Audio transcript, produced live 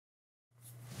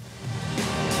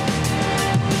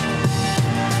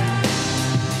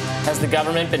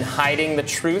government been hiding the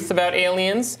truth about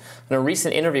aliens? In a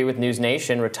recent interview with News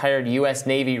Nation, retired U.S.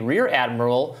 Navy Rear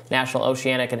Admiral, National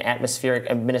Oceanic and Atmospheric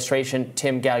Administration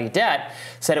Tim Gallaudet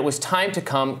said it was time to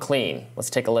come clean. Let's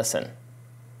take a listen.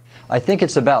 I think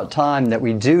it's about time that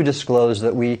we do disclose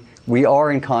that we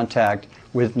are in contact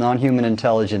with non-human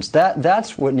intelligence.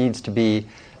 That's what needs to be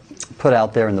put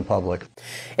out there in the public.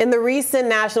 In the recent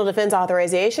National Defense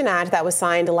Authorization Act that was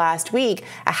signed last week,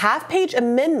 a half-page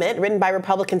amendment written by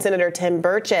Republican Senator Tim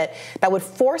Burchett that would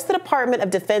force the Department of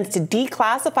Defense to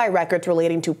declassify records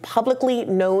relating to publicly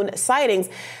known sightings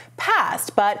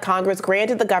passed, but Congress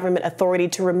granted the government authority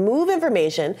to remove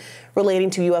information relating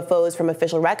to UFOs from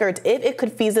official records if it could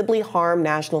feasibly harm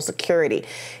national security.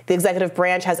 The executive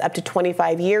branch has up to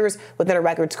 25 years within a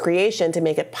record's creation to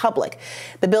make it public.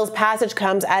 The bill's passage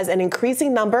comes as an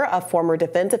increasing number of former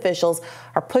defense officials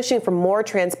are pushing for more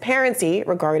transparency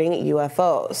regarding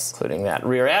UFOs. Including that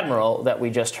Rear Admiral that we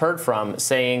just heard from,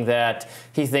 saying that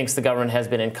he thinks the government has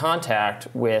been in contact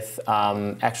with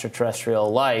extraterrestrial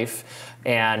life,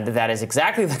 and that is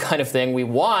exactly the kind of thing we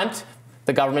want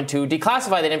the government to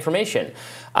declassify that information.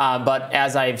 But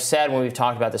as I've said when we've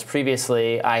talked about this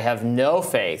previously, I have no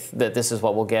faith that this is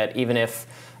what we'll get, even if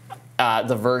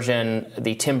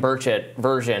the Tim Burchett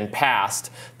version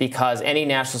passed, because any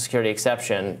national security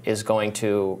exception is going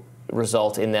to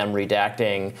result in them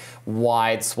redacting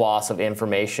wide swaths of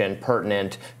information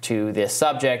pertinent to this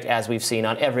subject, as we've seen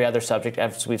on every other subject,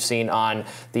 as we've seen on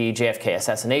the JFK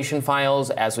assassination files,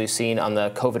 as we've seen on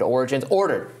the COVID origins,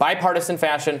 ordered bipartisan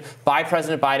fashion by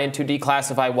President Biden to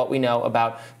declassify what we know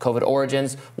about COVID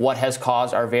origins, what has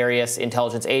caused our various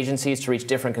intelligence agencies to reach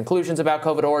different conclusions about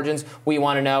COVID origins. We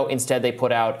want to know. Instead, they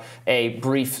put out a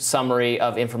brief summary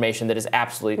of information that is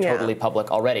absolutely, totally public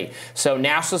already. So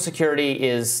national security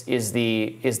is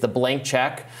the blank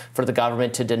check for the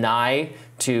government to deny,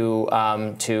 to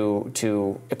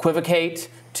equivocate,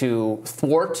 to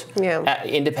thwart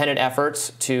independent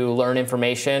efforts to learn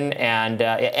information. And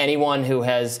anyone who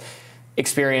has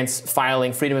experience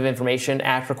filing Freedom of Information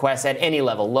Act requests at any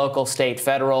level, local, state,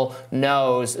 federal,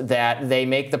 knows that they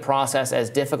make the process as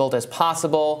difficult as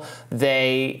possible.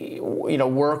 They,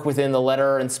 work within the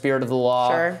letter and spirit of the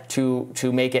law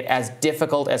to make it as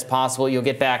difficult as possible. You'll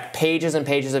get back pages and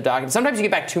pages of documents. Sometimes you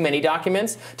get back too many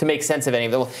documents to make sense of any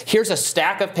of them. Well, here's a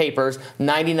stack of papers,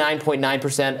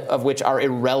 99.9% of which are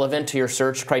irrelevant to your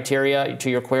search criteria, to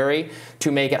your query,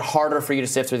 to make it harder for you to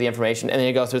sift through the information. And then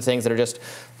you go through things that are just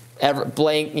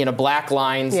black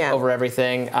lines over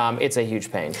everything. It's a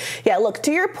huge pain. Yeah, look,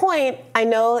 to your point, I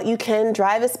know you can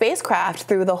drive a spacecraft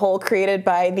through the hole created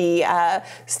by the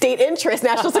state interest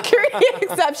national security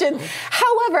exception.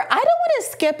 However, I don't want to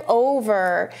skip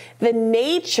over the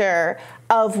nature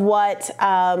of what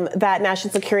that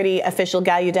national security official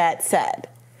Gallaudet said.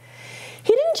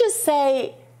 He didn't just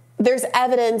say there's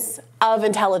evidence of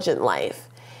intelligent life.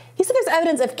 He said there's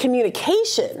evidence of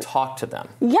communication. Talk to them.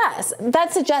 Yes,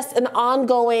 that suggests an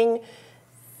ongoing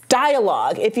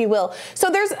dialogue, if you will.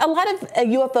 So there's a lot of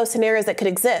UFO scenarios that could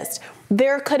exist.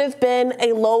 There could have been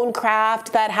a lone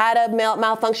craft that had a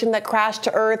malfunction that crashed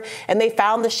to Earth, and they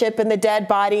found the ship and the dead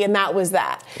body, and that was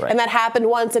that. Right. And that happened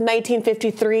once in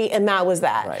 1953, and that was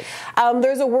that. Right.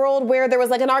 There's a world where there was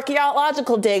like an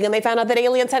archaeological dig, and they found out that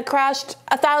aliens had crashed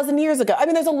 1,000 years ago. I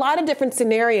mean, there's a lot of different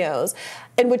scenarios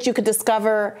in which you could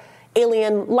discover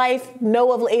alien life,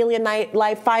 know of alien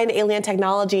life, find alien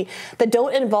technology that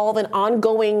don't involve an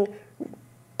ongoing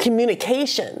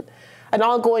communication, an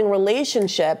ongoing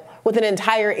relationship with an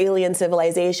entire alien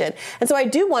civilization. And so I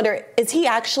do wonder, is he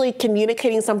actually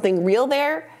communicating something real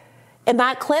there in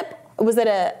that clip? Was it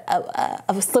a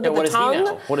slip of the tongue?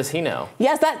 What does he know?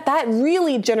 Yes, that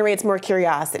really generates more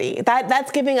curiosity.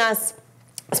 That's giving us,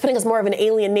 it's putting us more of an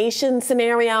alienation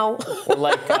scenario. Or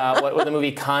like what the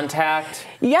movie Contact?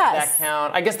 Yes. Does that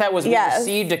count? I guess that was, we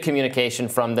received a communication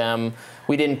from them.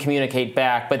 We didn't communicate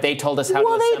back, but they told us how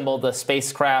to assemble the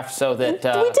spacecraft so that we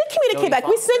did communicate back.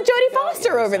 We sent Jodie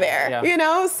Foster over there,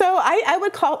 So I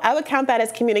would count that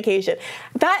as communication.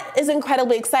 That is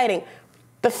incredibly exciting.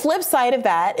 The flip side of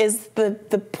that is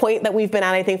the point that we've been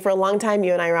at, I think, for a long time,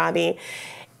 you and I, Robbie,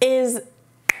 is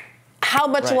how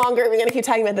much longer are we going to keep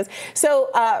talking about this? So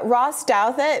Ross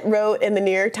Douthat wrote in the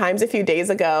New York Times a few days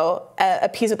ago a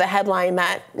piece with a headline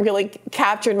that really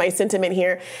captured my sentiment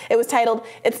here. It was titled,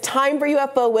 "It's time for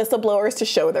UFO whistleblowers to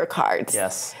show their cards."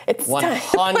 Yes. It's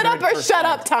 100%. Time. Put up or shut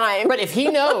up time. But if he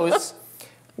knows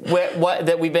that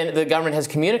the government has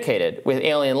communicated with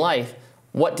alien life,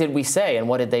 what did we say and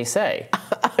what did they say?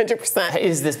 100%.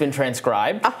 Has this been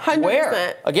transcribed? 100%.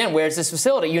 Where? Again, where's this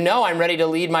facility? You know I'm ready to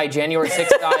lead my January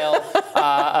 6th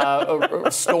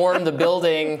style storm the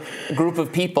building group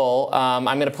of people. I'm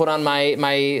going to put on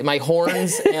my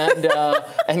horns and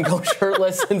go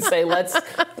shirtless and say,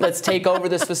 let's take over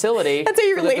this facility. That's how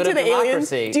you relate to the aliens?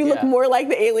 Do you look more like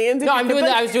the aliens? No,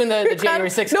 I was doing the January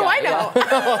 6th No, guy. I know.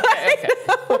 Yeah. Okay.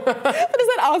 But does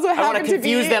that also happen to be? I want to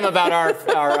confuse them about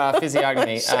our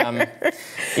physiognomy. Sure.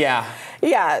 Yeah.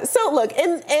 Yeah. So look,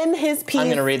 in his piece, I'm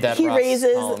going to read that he Ross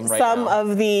raises right some now.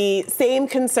 of the same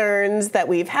concerns that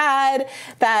we've had.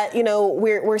 That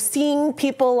we're seeing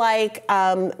people like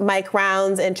Mike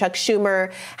Rounds and Chuck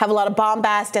Schumer have a lot of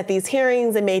bombast at these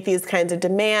hearings and make these kinds of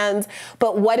demands.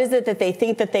 But what is it that they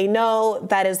think that they know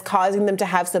that is causing them to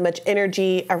have so much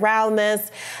energy around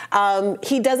this?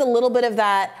 He does a little bit of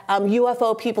that.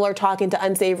 UFO people are talking to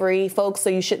unsavory folks, so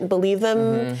you shouldn't believe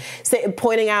them.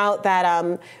 Pointing out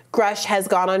that Grush has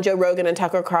gone on Joe Rogan and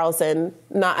Tucker Carlson.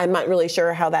 I'm not really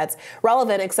sure how that's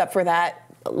relevant, except for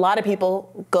that a lot of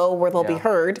people go where they'll be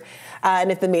heard.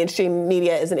 And if the mainstream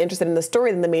media isn't interested in the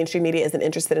story, then the mainstream media isn't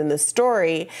interested in the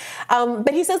story.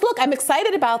 But he says, look, I'm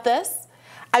excited about this.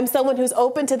 I'm someone who's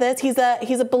open to this. He's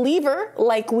a believer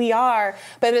like we are.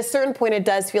 But at a certain point, it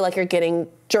does feel like you're getting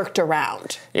jerked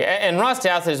around. Yeah, and Ross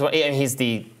Douthat he's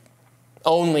the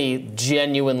only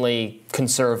genuinely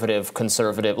conservative,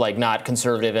 like not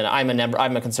conservative, and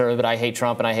I'm a conservative, but I hate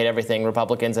Trump and I hate everything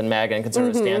Republicans and MAGA and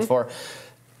conservative stands for.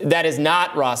 That is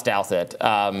not Ross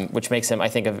Douthat, which makes him, I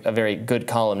think, a very good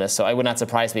columnist. So it would not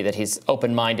surprise me that he's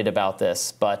open-minded about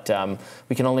this. But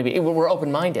we're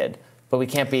open-minded, but we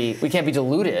can't be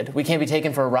deluded. We can't be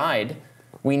taken for a ride.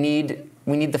 We need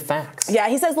the facts. Yeah,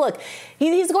 he says, look,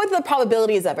 he's going through the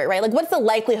probabilities of it, right? Like, what's the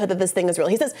likelihood that this thing is real?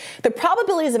 He says, the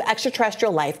probabilities of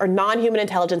extraterrestrial life or non-human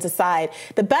intelligence aside,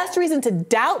 the best reason to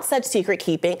doubt such secret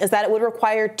keeping is that it would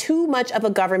require too much of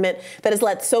a government that has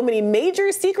let so many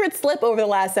major secrets slip over the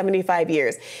last 75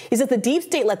 years. He says the deep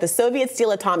state let the Soviets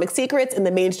steal atomic secrets and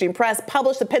the mainstream press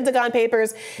published the Pentagon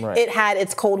Papers. Right. It had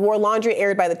its Cold War laundry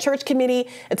aired by the Church Committee.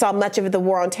 It saw much of the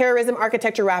war on terrorism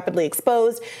architecture rapidly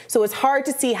exposed. So it's hard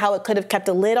to see how it could have kept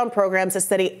a lid on programs to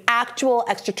study actual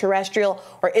extraterrestrial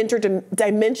or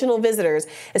interdimensional visitors,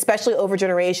 especially over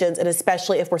generations, and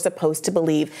especially if we're supposed to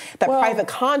believe that private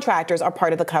contractors are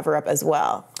part of the cover-up as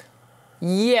well.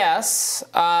 Yes,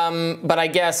 but I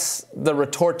guess the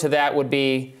retort to that would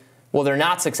be, well, they're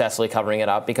not successfully covering it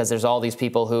up because there's all these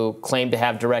people who claim to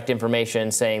have direct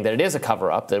information saying that it is a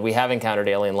cover-up, that we have encountered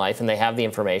alien life, and they have the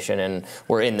information, and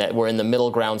we're in the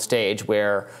middle ground stage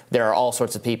where there are all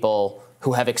sorts of people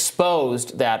who have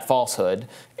exposed that falsehood,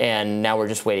 and now we're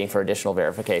just waiting for additional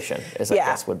verification, I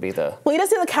guess would be the... Well, he does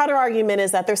say the counter-argument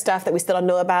is that there's stuff that we still don't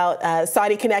know about,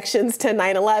 Saudi connections to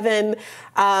 9/11,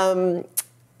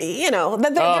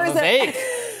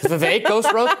 Vivek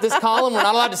Ghost wrote this column. We're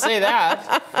not allowed to say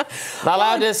that. Not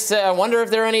allowed to say, I wonder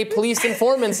if there are any police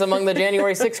informants among the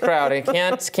January 6th crowd. I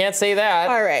can't say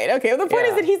that. All right. Okay. Well, the point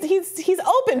is that he's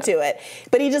open to it,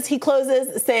 but he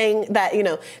closes saying that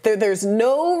there's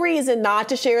no reason not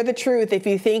to share the truth if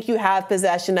you think you have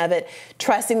possession of it,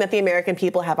 trusting that the American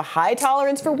people have a high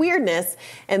tolerance for weirdness,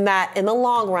 and that in the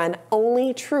long run,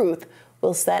 only truth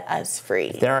will set us free.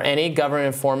 If there are any government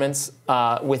informants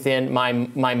within my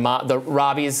mob, the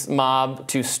Robbie's mob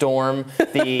to storm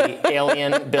the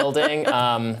alien building,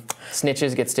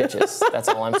 snitches get stitches. That's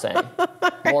all I'm saying.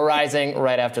 More Rising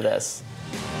right after this.